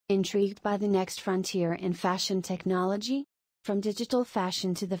Intrigued by the next frontier in fashion technology? From digital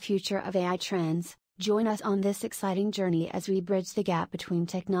fashion to the future of AI trends, join us on this exciting journey as we bridge the gap between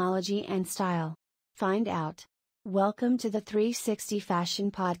technology and style. Find out. Welcome to the 360 Fashion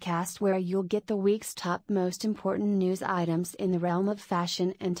Podcast, where you'll get the week's top most important news items in the realm of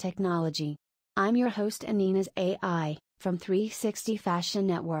fashion and technology. I'm your host Anina's AI, from 360 Fashion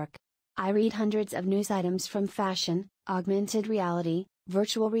Network. I read hundreds of news items from fashion, augmented reality,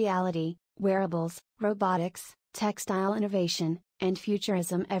 virtual reality, wearables, robotics, textile innovation, and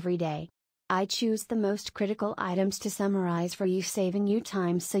futurism every day. I choose the most critical items to summarize for you, saving you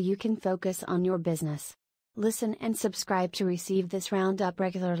time so you can focus on your business. Listen and subscribe to receive this roundup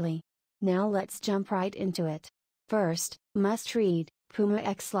regularly. Now let's jump right into it. First, must read, PUMA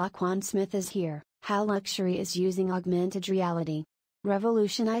x LaQuan Smith is here, how luxury is using augmented reality.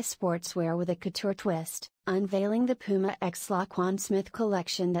 Revolutionize sportswear with a couture twist, unveiling the PUMA x LaQuan Smith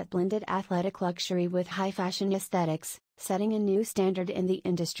collection that blended athletic luxury with high fashion aesthetics, setting a new standard in the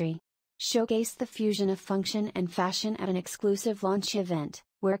industry. Showcase the fusion of function and fashion at an exclusive launch event,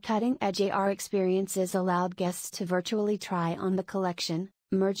 where cutting-edge AR experiences allowed guests to virtually try on the collection,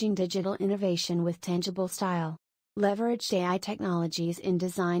 merging digital innovation with tangible style. Leveraged AI technologies in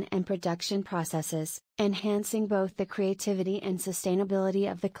design and production processes, enhancing both the creativity and sustainability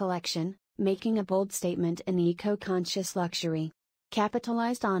of the collection, making a bold statement in eco-conscious luxury.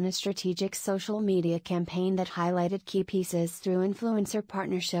 Capitalized on a strategic social media campaign that highlighted key pieces through influencer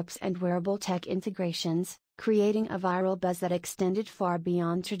partnerships and wearable tech integrations, creating a viral buzz that extended far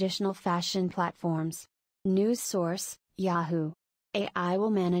beyond traditional fashion platforms. News source, Yahoo! AI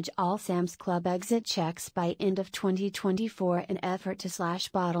will manage all Sam's Club exit checks by end of 2024 in effort to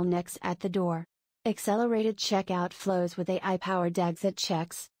slash bottlenecks at the door. Accelerated checkout flows with AI-powered exit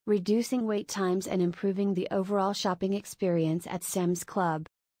checks, reducing wait times and improving the overall shopping experience at Sam's Club.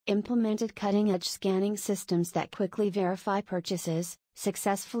 Implemented cutting-edge scanning systems that quickly verify purchases,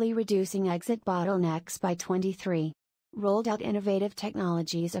 successfully reducing exit bottlenecks by 23. Rolled out innovative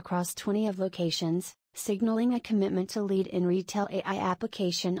technologies across 20 of locations, signaling a commitment to lead in retail AI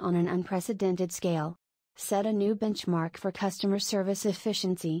application on an unprecedented scale. Set a new benchmark for customer service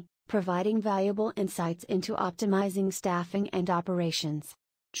efficiency, providing valuable insights into optimizing staffing and operations.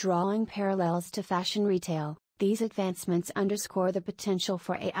 Drawing parallels to fashion retail, these advancements underscore the potential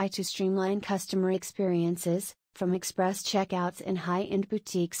for AI to streamline customer experiences, from express checkouts in high-end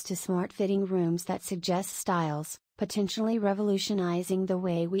boutiques to smart fitting rooms that suggest styles, potentially revolutionizing the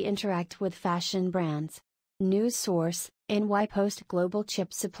way we interact with fashion brands. News source, NY Post global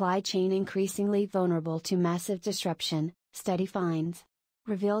chip supply chain increasingly vulnerable to massive disruption, study finds.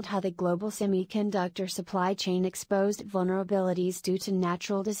 Revealed how the global semiconductor supply chain exposed vulnerabilities due to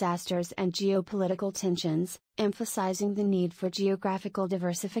natural disasters and geopolitical tensions, emphasizing the need for geographical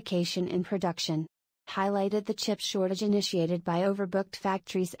diversification in production. Highlighted the chip shortage initiated by overbooked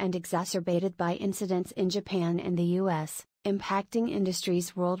factories and exacerbated by incidents in Japan and the US, impacting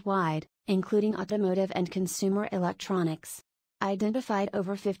industries worldwide, including automotive and consumer electronics. Identified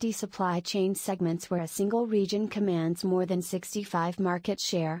over 50 supply chain segments where a single region commands more than 65% market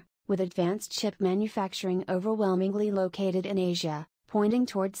share, with advanced chip manufacturing overwhelmingly located in Asia, pointing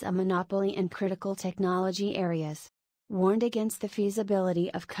towards a monopoly in critical technology areas. Warned against the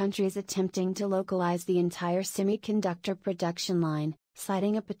feasibility of countries attempting to localize the entire semiconductor production line,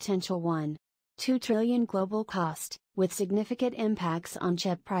 citing a potential $1.2 trillion global cost, with significant impacts on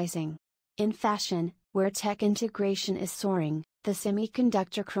chip pricing. In fashion, where tech integration is soaring, the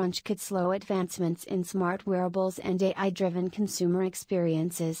semiconductor crunch could slow advancements in smart wearables and AI-driven consumer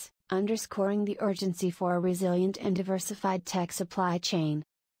experiences, underscoring the urgency for a resilient and diversified tech supply chain.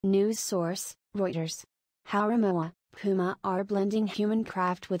 News source, Reuters. How Rimowa, PUMA are blending human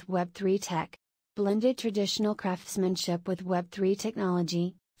craft with Web3 tech. Blended traditional craftsmanship with Web3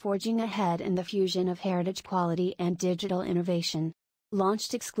 technology, forging ahead in the fusion of heritage quality and digital innovation.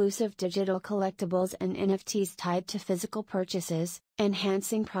 Launched exclusive digital collectibles and NFTs tied to physical purchases,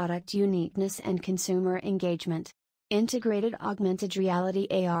 enhancing product uniqueness and consumer engagement. Integrated augmented reality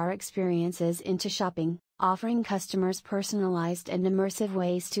AR experiences into shopping, offering customers personalized and immersive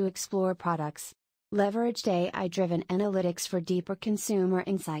ways to explore products. Leveraged AI-driven analytics for deeper consumer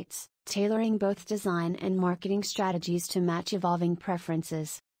insights, tailoring both design and marketing strategies to match evolving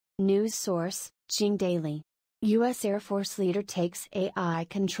preferences. News source, Ching Daily. U.S. Air Force leader takes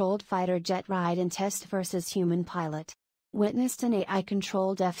AI-controlled fighter jet ride and test versus human pilot. Witnessed an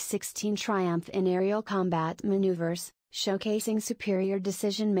AI-controlled F-16 triumph in aerial combat maneuvers, showcasing superior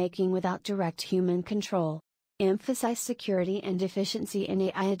decision-making without direct human control. Emphasize security and efficiency in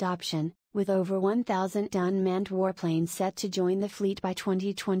AI adoption, With over 1,000 unmanned warplanes set to join the fleet by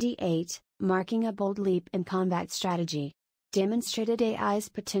 2028, marking a bold leap in combat strategy. Demonstrated AI's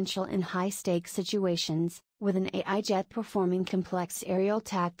potential in high-stakes situations, with an AI jet performing complex aerial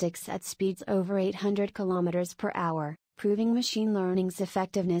tactics at speeds over 800 km per hour, proving machine learning's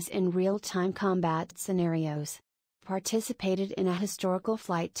effectiveness in real-time combat scenarios. Participated in a historical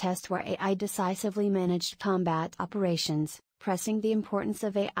flight test where AI decisively managed combat operations, pressing the importance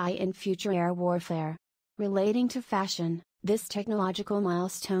of AI in future air warfare. Relating to fashion, this technological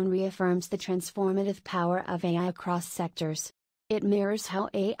milestone reaffirms the transformative power of AI across sectors. It mirrors how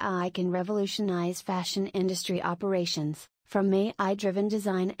AI can revolutionize fashion industry operations, from AI-driven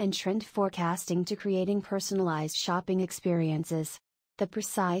design and trend forecasting to creating personalized shopping experiences. The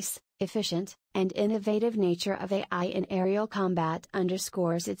precise, efficient, and innovative nature of AI in aerial combat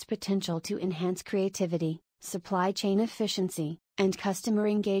underscores its potential to enhance creativity, supply chain efficiency, and customer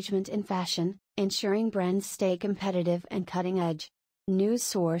engagement in fashion, ensuring brands stay competitive and cutting edge. News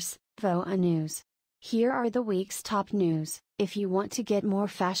source, VOA News. Here are the week's top news. If you want to get more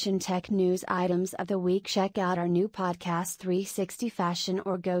fashion tech news items of the week, check out our new podcast 360 Fashion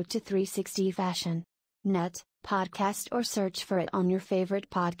or go to 360fashion.net podcast or search for it on your favorite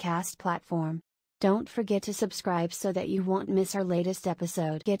podcast platform. Don't forget to subscribe so that you won't miss our latest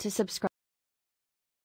episode. Get to subscribe